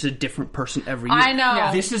them because it's a different person every year? I know.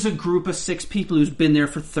 Yeah. This is a group of 6 people who's been there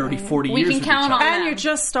for 30, 40 years. We can count on them. And you're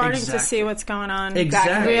just starting to see what's going on.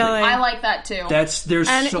 Exactly. Really. I like that too. There's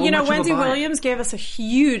and so you know, much Wendy of a vibe. Williams gave us a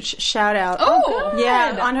huge shout out. Oh,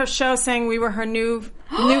 yeah, on her show saying we were her new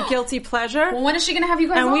guilty pleasure. Well, when is she going to have you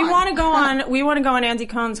guys and on? we want to go on. We want to go on Andy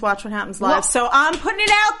Cohen's Watch What Happens Live. Well, so I'm putting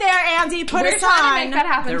it out there, Andy. Put We're a trying to sign. make that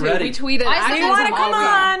happen They're too. ready. We tweeted. We want to come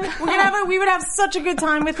on. We would have such a good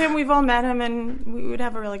time with him. We've all met him, and we would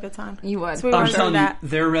have a really good time. You would. So we I'm want to do telling you, that.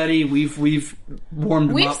 they're ready. We've warmed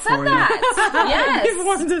them We've up said for that. Yes. You've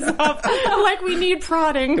warmed us up like we need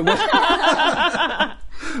prodding.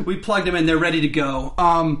 We plugged them in. They're ready to go.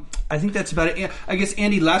 I think that's about it. I guess,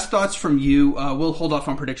 Andy, last thoughts from you. We'll hold off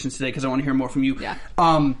on predictions today because I want to hear more from you. Yeah.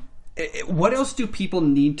 What else do people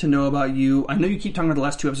need to know about you? I know you keep talking about the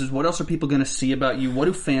last 2 episodes. What else are people going to see about you? What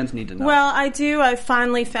do fans need to know? Well, I do. I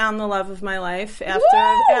finally found the love of my life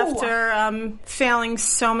after failing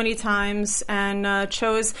so many times, and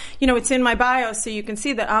chose. You know, it's in my bio, so you can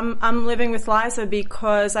see that I'm living with Liza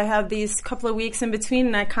because I have these couple of weeks in between,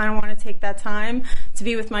 and I kind of want to take that time to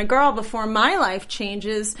be with my girl before my life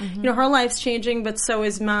changes. Mm-hmm. You know, her life's changing, but so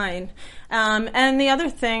is mine. And the other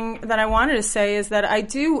thing that I wanted to say is that I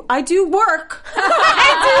do work. I do work.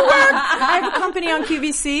 I have a company on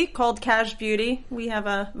QVC called Cash Beauty. We have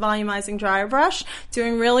a volumizing dryer brush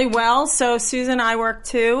doing really well. So Susan, I work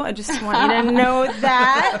too. I just want you to know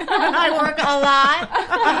that. I work a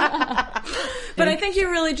lot. But I think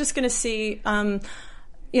you're really just going to see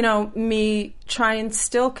you know, me try and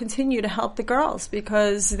still continue to help the girls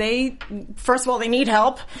because they, first of all, they need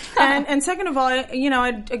help. And second of all, I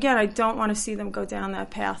don't want to see them go down that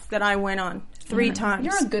path that I went on 3 times.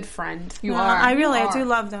 You're a good friend. You are. I do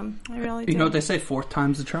love them. I really do. You know what they say, 4th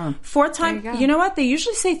time's the charm. 4th time. You know what? They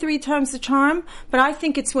usually say 3 times the charm, but I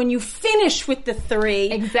think it's when you finish with the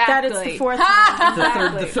 3 that it's the 4th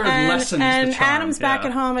time. The third lesson and is the charm. Adam's back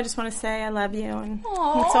at home. I just want to say I love you, and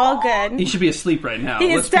it's all good. He should be asleep right now.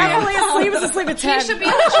 He is definitely asleep. He was asleep at 10. He should be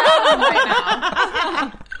in the chat room right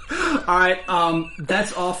now. All right,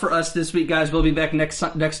 that's all for us this week, guys. We'll be back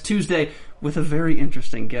next Tuesday with a very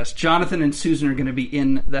interesting guest. Jonathan and Susan are going to be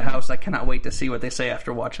in the house. I cannot wait to see what they say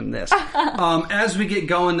after watching this. As we get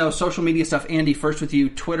going, though, social media stuff. Andy, first with you.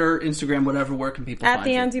 Twitter, Instagram, whatever. Where can people find you? At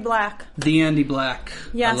the Andy Black. The Andy Black.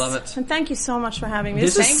 Yes. I love it. And thank you so much for having me.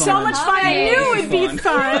 This This is was so fun. much fun. I knew it would be Fun.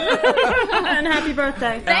 fun. And happy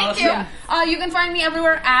birthday. Thank you. You can find me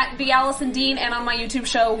everywhere at the Allison Dean and on my YouTube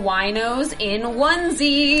show Winos in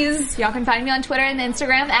Onesies. Y'all can find me on Twitter and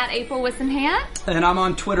Instagram at April Wissenhant. And I'm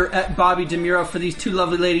on Twitter at Bobby DeMuro for these 2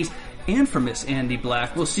 lovely ladies and for Miss Andy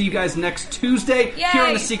Black. We'll see you guys next Tuesday here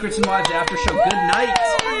on the Secrets and Wives After Show. Good night.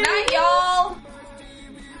 Good night, y'all.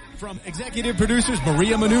 From executive producers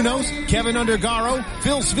Maria Menounos, Kevin Undergaro,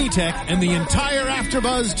 Phil Svitek, and the entire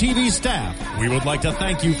AfterBuzz TV staff, we would like to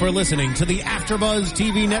thank you for listening to the AfterBuzz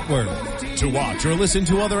TV network. To watch or listen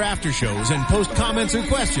to other after shows and post comments or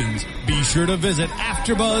questions, be sure to visit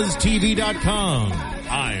AfterBuzzTV.com.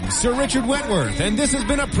 I'm Sir Richard Wentworth, and this has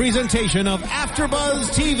been a presentation of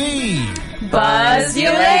AfterBuzz TV. Buzz you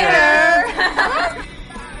later.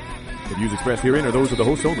 The views expressed herein are those of the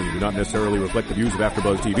hosts only and do not necessarily reflect the views of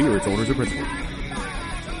AfterBuzz TV or its owners or principals.